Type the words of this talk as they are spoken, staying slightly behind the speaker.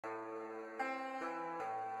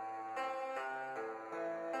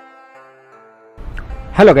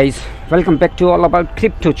Hello guys, welcome back to All About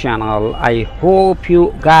Crypto channel. I hope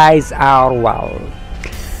you guys are well.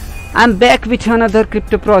 I'm back with another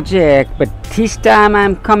crypto project, but this time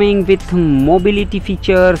I'm coming with mobility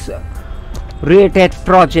features related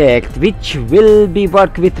project which will be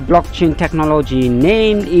work with blockchain technology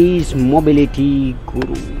named is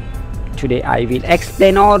MobilityGuru. Today I will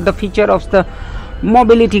explain all the features of the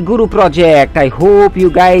MobilityGuru project. I hope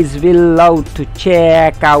you guys will love to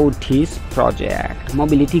check out his project.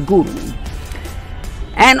 MobilityGuru,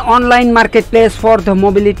 an online marketplace for the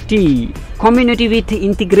mobility community with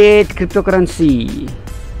integrate cryptocurrency.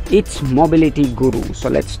 It's MobilityGuru. So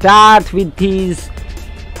let's start with this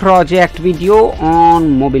project video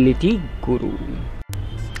on MobilityGuru.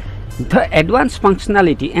 The advanced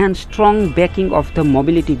functionality and strong backing of the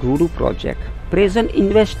MobilityGuru project present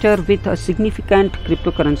investor with a significant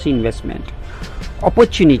cryptocurrency investment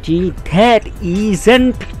opportunity that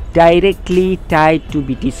isn't directly tied to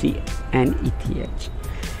BTC and ETH.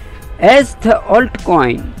 As the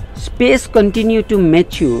altcoin space continue to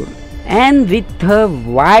mature and with the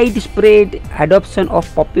widespread adoption of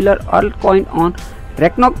popular altcoin on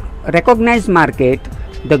recognized market,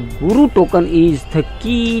 the Guru token is the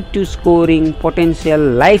key to scoring potential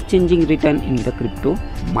life-changing return in the crypto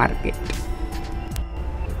market.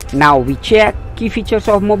 Now we check key features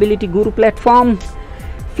of MobilityGuru platform.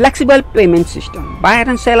 Flexible payment system. Buyer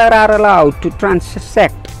and seller are allowed to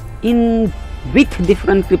transact in with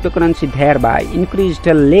different cryptocurrency, thereby increase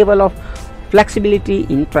the level of flexibility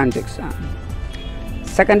in transaction.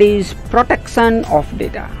 Second is protection of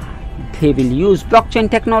data. They will use blockchain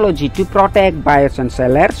technology to protect buyers and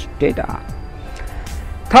sellers data.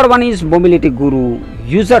 Third one is MobilityGuru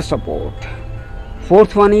user support.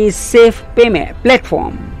 Fourth one is safe payment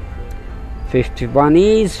platform. Fifth one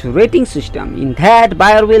is rating system. In that,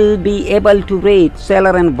 buyer will be able to rate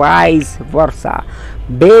seller and vice versa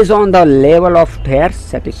based on the level of their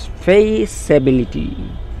satisfiability.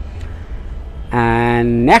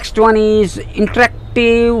 And next one is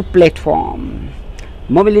interactive platform.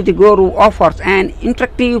 MobilityGuru offers an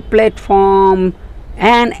interactive platform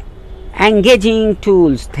and engaging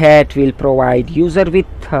tools that will provide user with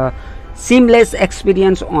a seamless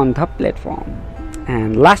experience on the platform.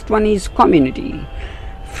 And last one is community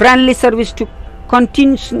friendly service to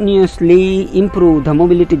continuously improve the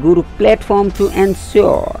MobilityGuru platform to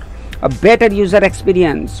ensure a better user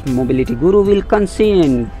experience. MobilityGuru will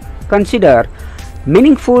consider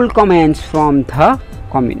meaningful comments from the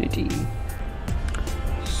community.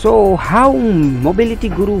 So how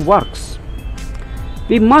MobilityGuru works?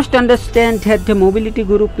 We must understand that the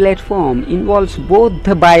MobilityGuru platform involves both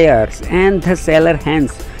the buyers and the seller,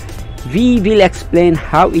 hence we will explain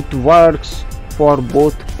how it works for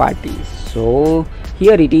both parties. So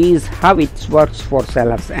here it is how it works for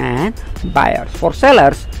sellers and buyers. For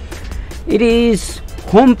sellers, it is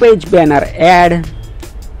homepage banner ad,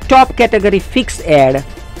 top category fix ad,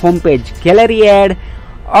 homepage gallery ad,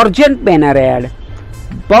 urgent banner ad,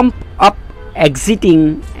 bump up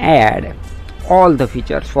exiting ad. All the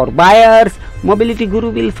features. For buyers,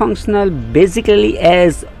 MobilityGuru will function basically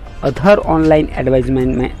as other online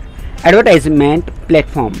advertisement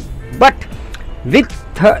platform, but with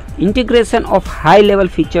the integration of high-level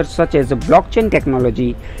features such as blockchain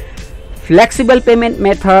technology, flexible payment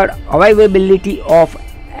method, availability of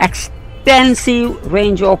extensive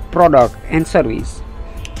range of product and service,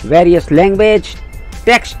 various language,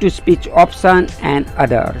 text-to-speech option, and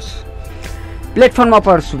others. Platform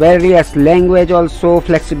offers various language, also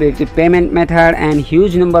flexibility payment method, and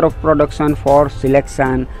huge number of production for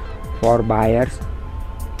selection for buyers.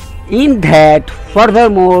 In that,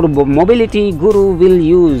 furthermore, MobilityGuru will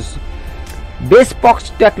use bespoke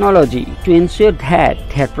technology to ensure that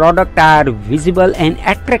their products are visible and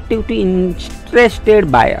attractive to interested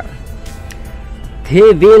buyers.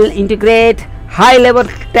 They will integrate high-level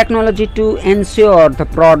technology to ensure the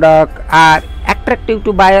products are attractive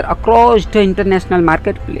to buyers across the international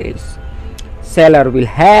marketplace. Seller will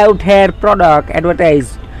have their product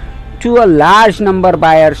advertised to a large number of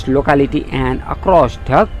buyers locally and across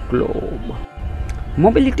the globe.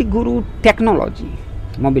 MobilityGuru technology.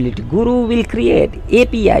 MobilityGuru will create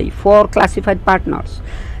API for classified partners,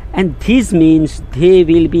 and this means they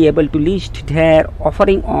will be able to list their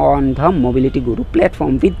offering on the MobilityGuru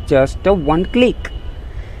platform with just a one click.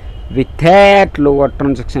 With that, lower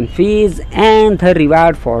transaction fees and the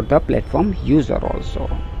reward for the platform user also.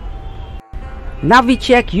 Now we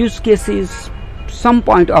check use cases. Some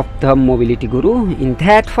point of the MobilityGuru. In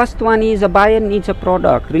that, first one is a buyer needs a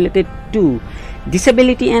product related to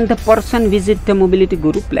disability and the person visit the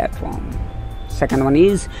MobilityGuru platform. Second one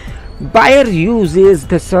is Buyer uses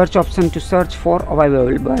the search option to search for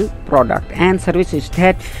available product and services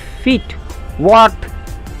that fit what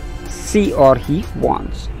she or he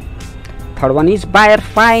wants. Third one is buyer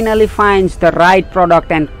finally finds the right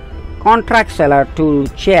product and contract seller to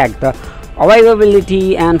check the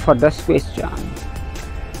availability and further question.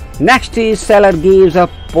 Next is seller gives a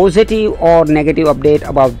positive or negative update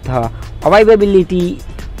about the availability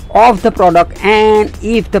of the product, and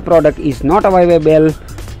if the product is not available,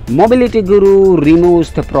 MobilityGuru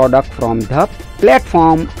removes the product from the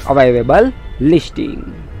platform available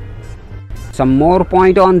listing. Some more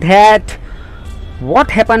point on that.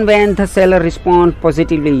 What happened when the seller responds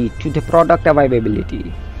positively to the product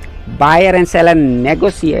availability? Buyer and seller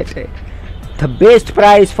negotiated the best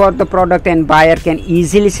price for the product, and buyer can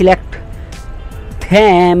easily select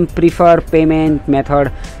them preferred payment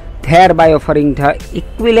method, thereby offering the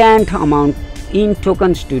equivalent amount in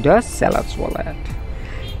tokens to the seller's wallet.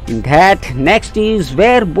 In that, next is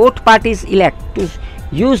where both parties elect to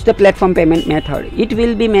use the platform payment method. It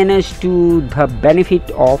will be managed to the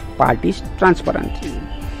benefit of parties' transparency.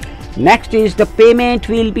 Next is the payment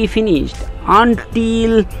will be finished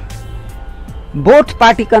until both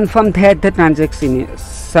parties confirm that the transaction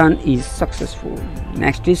is successful.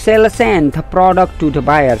 Next is seller send the product to the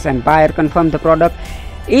buyers and buyer confirm the product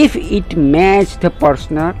if it matches the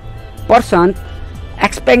person's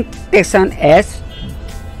expectation as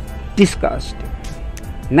discussed.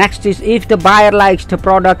 Next is if the buyer likes the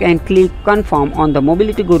product and click confirm on the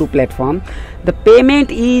MobilityGuru platform, the payment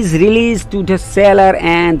is released to the seller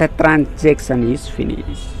and the transaction is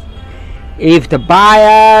finished. If the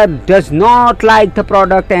buyer does not like the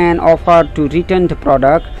product and offer to return the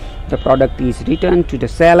product is returned to the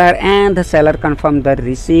seller and the seller confirms the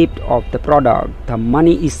receipt of the product. The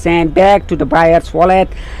money is sent back to the buyer's wallet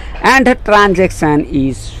and the transaction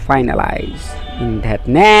is finalized. In that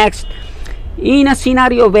next, in a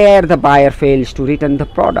scenario where the buyer fails to return the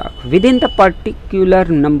product within the particular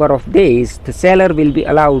number of days, the seller will be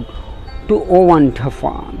allowed to own the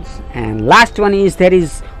funds. And last one is there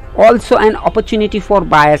is also an opportunity for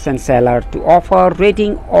buyers and seller to offer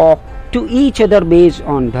rating to each other based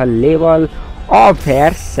on the level of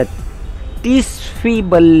their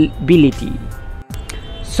satisfiability.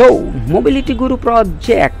 So MobilityGuru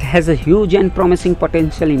project has a huge and promising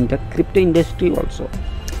potential in the crypto industry also.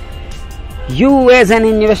 You as an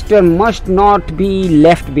investor must not be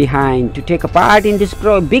left behind to take a part in this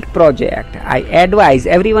big project. I advise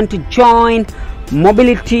everyone to join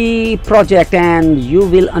Mobility project, and you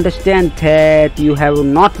will understand that you have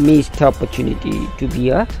not missed the opportunity to be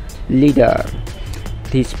a leader.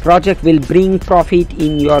 This project will bring profit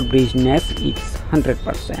in your business. It's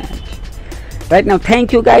 100%. Right now,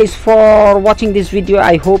 thank you guys for watching this video.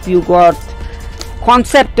 I hope you got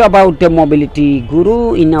concept about the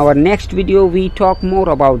MobilityGuru. In our next video we talk more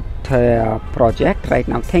about the project. Right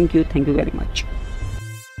now, thank you very much.